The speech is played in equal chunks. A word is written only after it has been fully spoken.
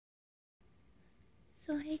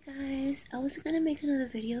So hey guys, I was gonna make another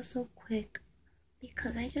video so quick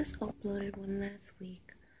because I just uploaded one last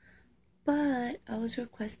week, but I was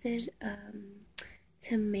requested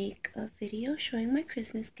to make a video showing my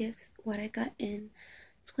Christmas gifts, what I got in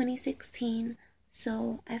 2016,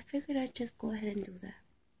 so I figured I'd just go ahead and do that.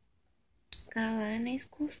 Got a lot of nice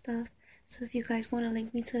cool stuff, so if you guys want to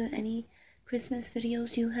link me to any Christmas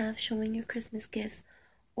videos you have showing your Christmas gifts,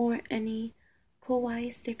 or any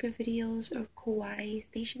kawaii sticker videos or kawaii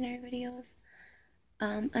stationery videos,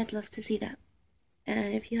 I'd love to see that.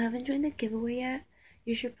 And if you haven't joined the giveaway yet,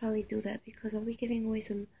 you should probably do that because I'll be giving away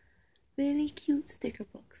some really cute sticker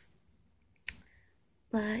books.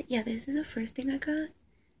 But yeah, this is the first thing I got,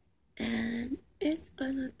 and it's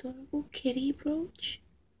an adorable kitty brooch.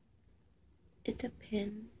 It's a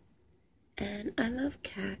pin, and I love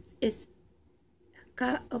cats. It's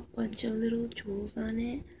got a bunch of little jewels on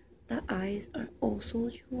it. The eyes are also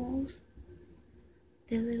jewels.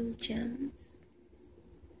 They're little gems.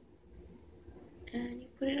 And you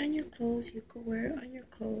put it on your clothes. You can wear it on your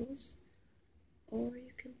clothes, or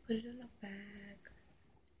you can put it in a bag,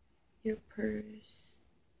 your purse.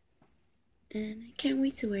 And I can't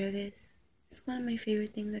wait to wear this. It's one of my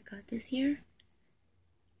favorite things I got this year.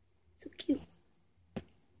 So cute.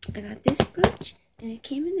 I got this brooch, and it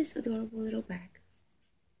came in this adorable little bag.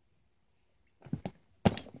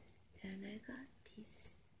 And I got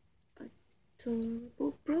this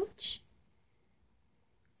adorable brooch.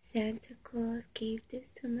 Santa Claus gave this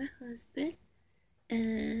to my husband,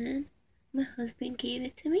 and my husband gave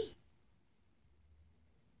it to me.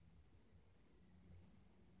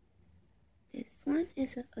 This one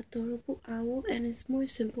is an adorable owl, and it's more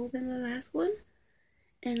simple than the last one,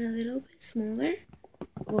 and a little bit smaller,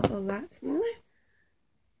 well, a lot smaller,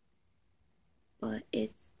 but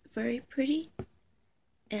it's very pretty.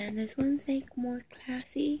 And this one's like more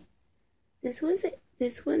classy. This one's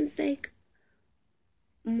like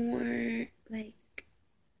more like,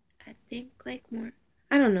 I think like more,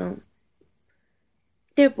 I don't know.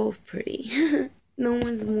 They're both pretty. No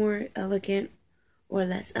one's more elegant or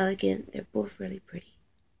less elegant. They're both really pretty.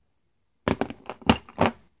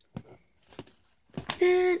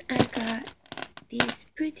 Then I got these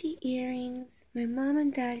pretty earrings. My mom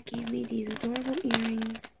and dad gave me these adorable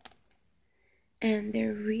earrings, and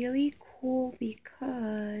they're really cool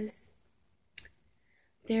because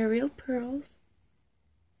they're real pearls.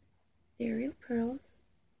 They're real pearls,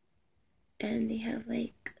 and they have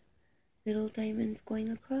like little diamonds going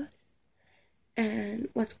across. And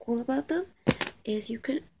what's cool about them is you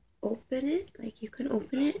can open it,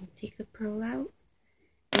 take a pearl out,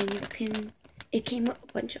 and it came with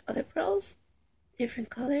a bunch of other pearls, different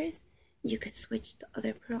colors. You could switch the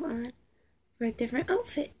other pearl on for a different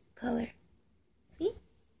outfit color. See?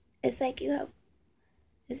 It's like you have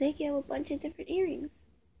a bunch of different earrings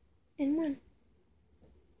in one.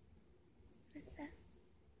 That's that.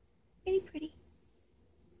 Really pretty.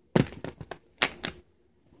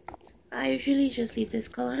 I usually just leave this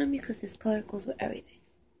color on because this color goes with everything.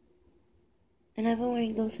 And I've been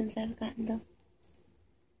wearing those since I've gotten them.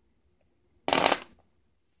 So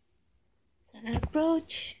I got a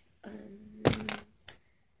brooch, the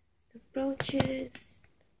brooches,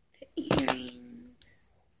 the earrings.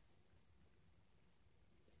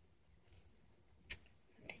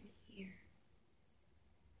 What's in here?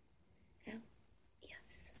 Oh,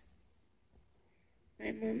 yes.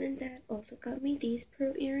 My mom and dad also got me these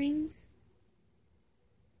pearl earrings.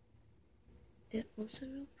 They're also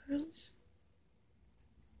real pearls.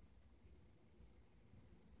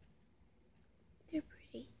 They're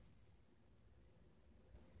pretty.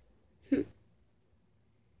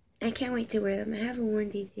 I can't wait to wear them. I haven't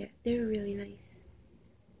worn these yet. They're really nice.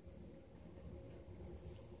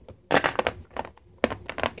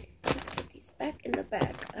 Let's put these back in the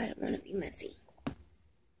bag. I don't want to be messy.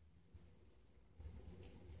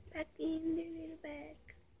 Back in their little bag.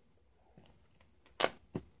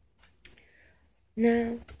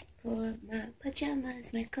 Now for my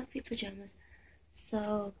pajamas, my comfy pajamas.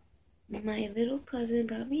 So my little cousin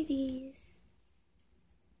got me these.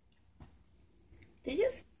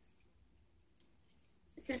 It's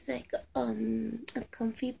just like a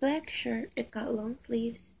comfy black shirt. It got long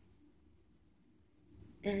sleeves,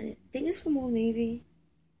 and I think it's from Old Navy.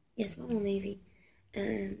 Yes, from Old Navy.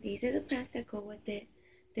 And these are the pants that go with it.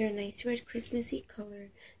 They're a nice red Christmassy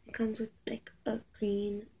color. It comes with like a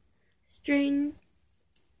green string,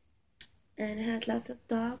 and it has lots of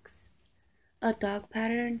dogs, a dog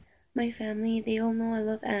pattern. My family, they all know I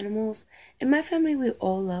love animals. In my family, we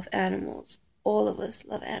all love animals. All of us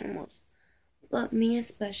love animals. But me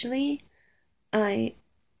especially, I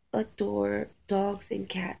adore dogs and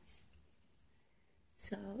cats.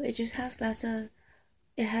 So it just has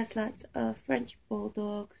lots of French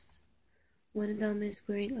bulldogs. One of them is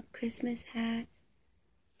wearing a Christmas hat,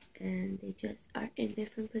 and they just are in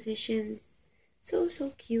different positions. So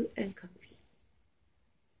cute and comfy.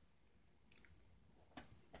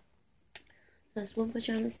 So that's one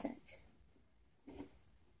pajama set.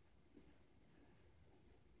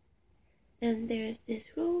 Then there's this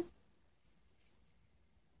robe.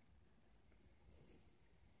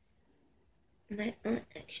 My aunt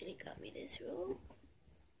actually got me this robe.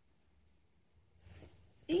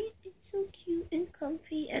 And it's so cute and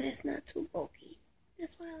comfy, and it's not too bulky.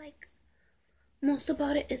 That's what I like most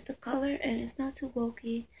about it, is the color, and it's not too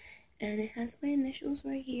bulky, and it has my initials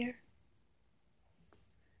right here.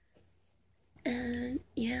 And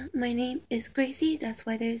yeah, my name is Gracie, that's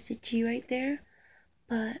why there's the G right there,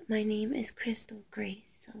 but my name is Crystal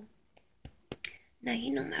Grace, so now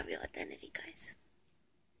you know my real identity, guys.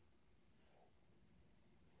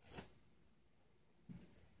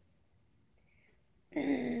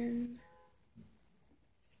 Then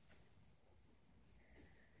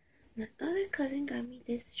my other cousin got me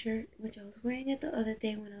this shirt, which I was wearing it the other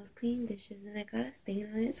day when I was cleaning dishes, and I got a stain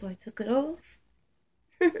on it, so I took it off.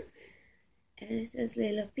 And it says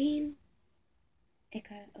Lela Bean. It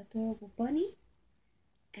got an adorable bunny,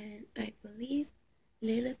 and I believe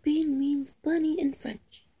Lela Bean means bunny in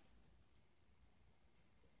French.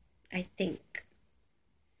 I think.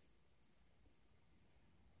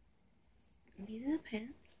 And these are the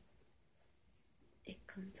pants. It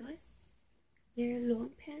comes with. They're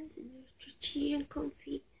long pants, and they're stretchy and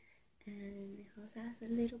comfy, and it also has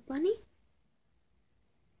a little bunny.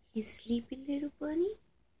 He's sleeping, little bunny.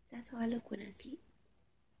 That's how I look when I sleep.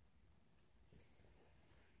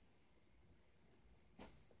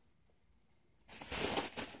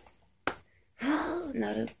 Oh,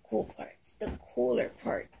 now the cool parts, the cooler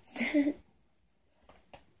parts.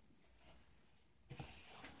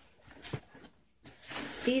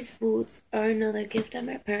 These boots are another gift that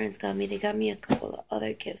my parents got me. They got me a couple of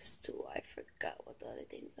other gifts too. I forgot what the other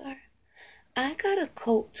things are. I got a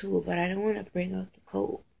coat too, but I don't want to bring out the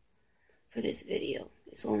coat for this video.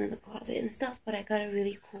 It's all in the closet and stuff, but I got a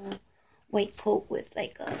really cool white coat with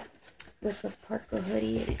a Parker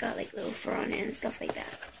hoodie, and it got like little fur on it and stuff like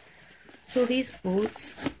that. So these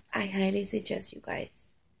boots, I highly suggest you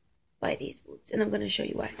guys buy these boots, and I'm going to show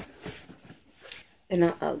you why. They're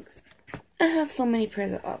not Uggs. I have so many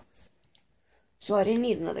pairs of Uggs, so I didn't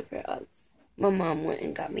need another pair of Uggs. My mom went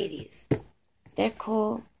and got me these. They're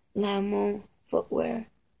called Lamo footwear.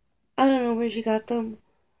 I don't know where she got them,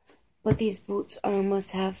 but these boots are a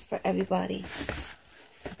must-have for everybody.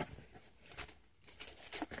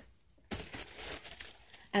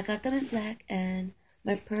 I got them in black, and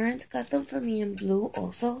my parents got them for me in blue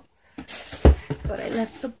also. But I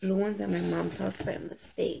left the blue ones at my mom's house by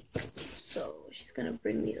mistake, so she's gonna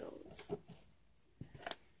bring me those.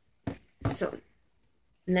 So,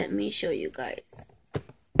 let me show you guys.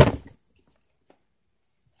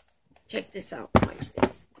 Check this out. Watch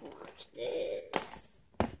this. Watch this.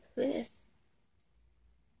 Look at this.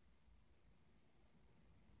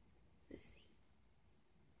 Let's see.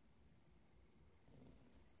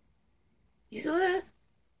 You saw that?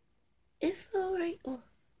 It fell right off.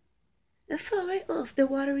 It fell right off. The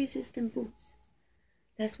water resistant boots.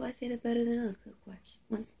 That's why I say they're better than others. Watch.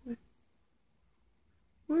 Once more.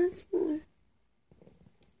 Once more.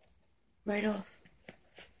 Right off.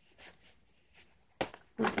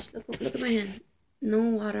 Watch. Look at my hand. No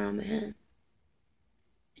water on my hand.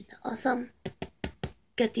 Isn't that awesome?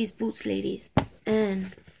 Get these boots, ladies.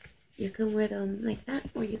 And you can wear them like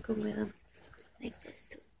that, or you can wear them like this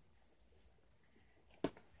too.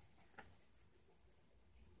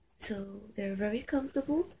 So they're very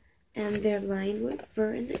comfortable, and they're lined with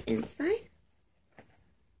fur in the inside.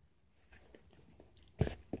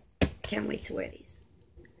 Can't wait to wear these.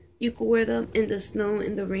 You could wear them in the snow,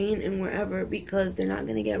 in the rain, and wherever, because they're not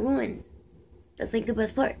gonna get ruined. That's like the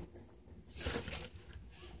best part.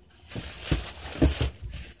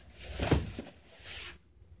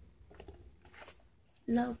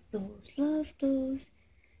 Love those, love those.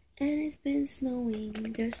 And it's been snowing.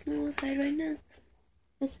 There's snow outside right now.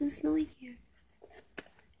 It's been snowing here.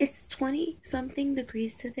 It's 20 something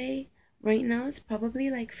degrees today. Right now it's probably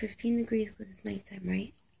like 15 degrees because it's nighttime,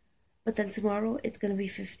 right? But then tomorrow it's gonna be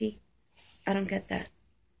 50. I don't get that.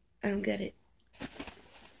 I don't get it.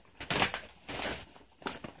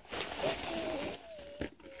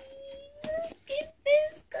 Look at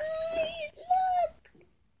this, guys. Look.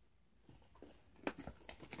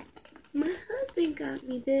 My husband got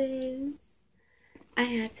me this. I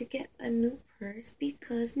had to get a new purse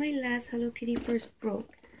because my last Hello Kitty purse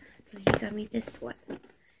broke. So he got me this one.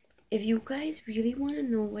 If you guys really want to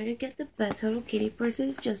know where to get the best Hello Kitty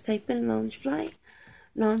purses, just type in Loungefly.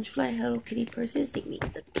 Loungefly Hello Kitty purses. They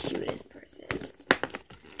make the cutest purses.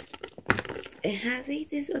 It has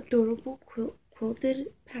this adorable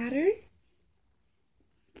quilted pattern.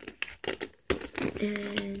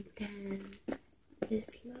 And then this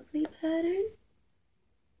lovely pattern.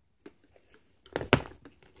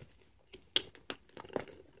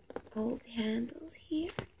 Gold handles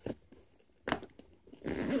here.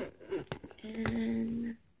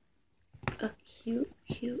 And a cute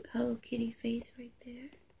Hello Kitty face right there.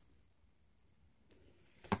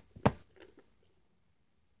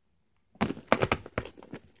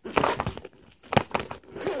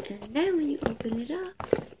 And then when you open it up,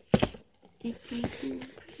 it's nice and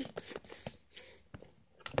pretty.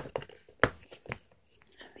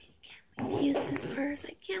 I really can't wait to use this purse.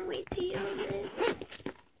 I can't wait to use it.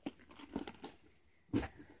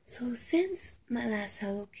 So since my last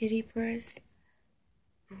Hello Kitty purse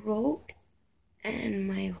broke and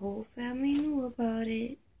my whole family knew about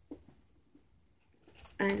it,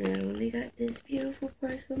 I not only got this beautiful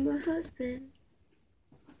purse from my husband,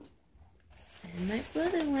 and my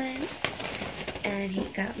brother went and he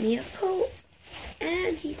got me a coat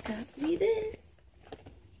and he got me this.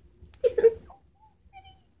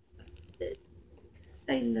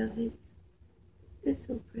 I love it. It's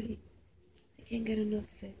so pretty. I can't get enough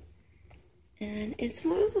of it. And it's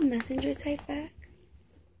more of a messenger type bag.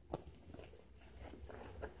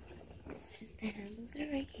 The handles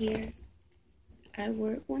are right here. I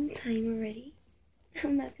wore it one time already.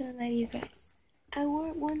 I'm not gonna lie to you guys. I wore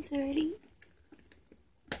it once already.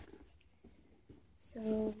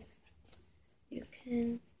 So you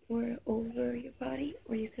can wear it over your body,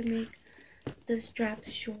 or you can make the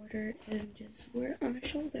straps shorter and just wear it on a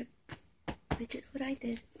shoulder, which is what I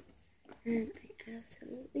did. And I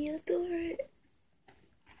absolutely adore it.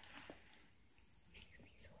 Makes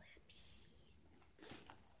me so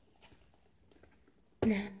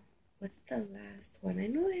happy. Now, what's the last one? I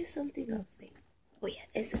know there's something else like, oh yeah,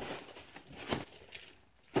 this is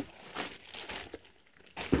it.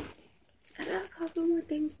 I got a couple more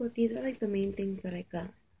things, but these are like the main things that I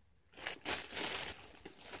got.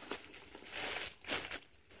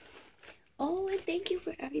 Oh, and thank you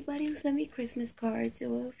for everybody who sent me Christmas cards. There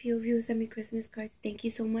were a few of you who sent me Christmas cards. Thank you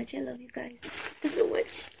so much. I love you guys so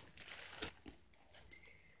much.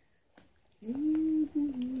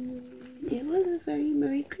 It was a very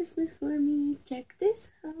Merry Christmas for me. Check this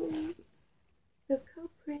out. Look how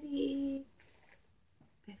pretty.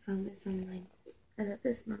 I found this online. I love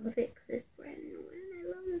the smell of it because it's brand new. And I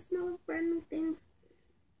love the smell of brand new things.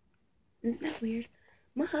 Isn't that weird?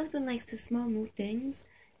 My husband likes to smell new things.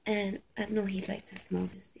 And I know he'd like to smell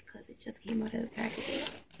this because it just came out of the packaging.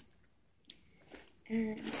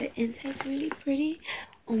 And the inside's really pretty.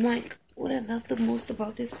 Oh my, what I love the most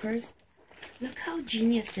about this purse, look how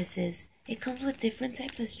genius this is. It comes with different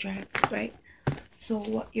types of straps, right? So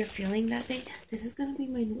what you're feeling that day, this is gonna be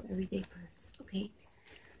my new everyday purse, okay?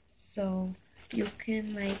 So you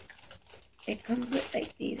can it comes with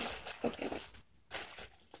like these, okay.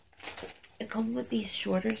 It comes with these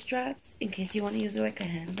shorter straps in case you want to use it like a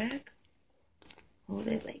handbag. Hold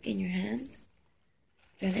it like in your hand.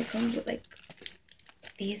 Then it comes with like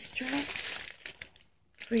these straps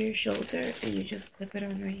for your shoulder, and you just clip it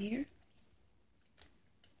on right here.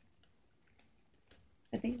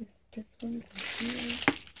 I think this one goes here.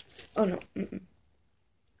 Oh no,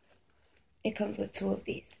 It comes with two of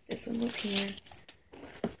these. This one goes here,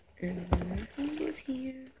 and then this one goes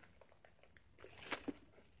here.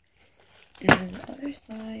 And then the other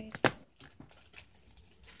side.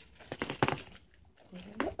 And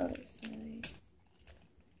then the other side.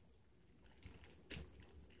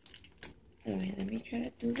 Alright, let me try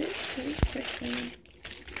to do this really quickly.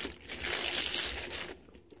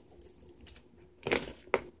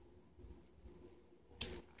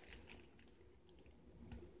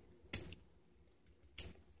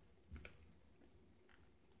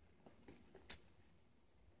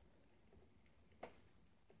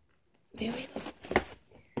 There we go.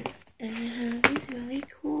 And it has these really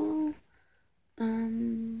cool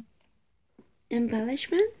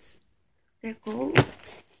embellishments. They're gold,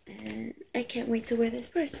 and I can't wait to wear this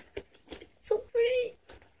purse. It's so pretty.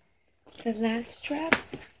 The last strap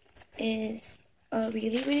is a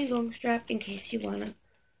really long strap in case you want to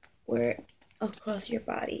wear it across your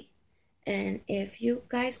body. And if you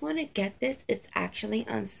guys want to get this, it's actually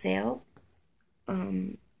on sale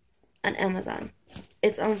on Amazon.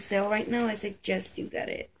 It's on sale right now. I suggest you get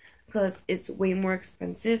it because it's way more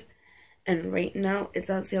expensive, and right now it's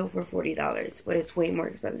on sale for $40, but it's way more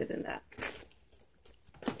expensive than that.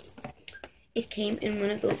 It came in one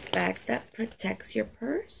of those bags that protects your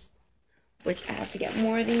purse, which I have to get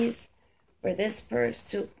more of these for this purse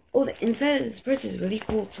too. Oh, the inside of this purse is really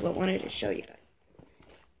cool too. I wanted to show you guys.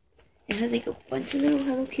 It has like a bunch of little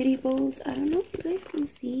Hello Kitty bows. I don't know if you guys can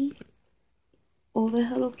see all the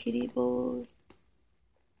Hello Kitty bows.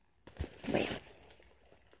 Wait.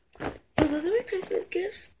 So those are my Christmas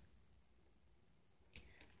gifts.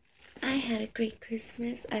 I had a great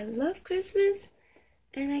Christmas. I love Christmas.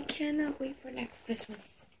 And I cannot wait for next Christmas.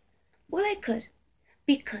 Well, I could.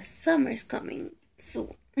 Because summer's coming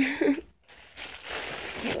soon. Can't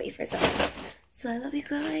wait for summer. So I love you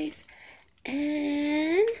guys.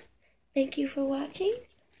 And thank you for watching.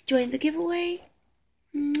 Join the giveaway.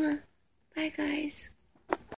 Mwah. Bye, guys.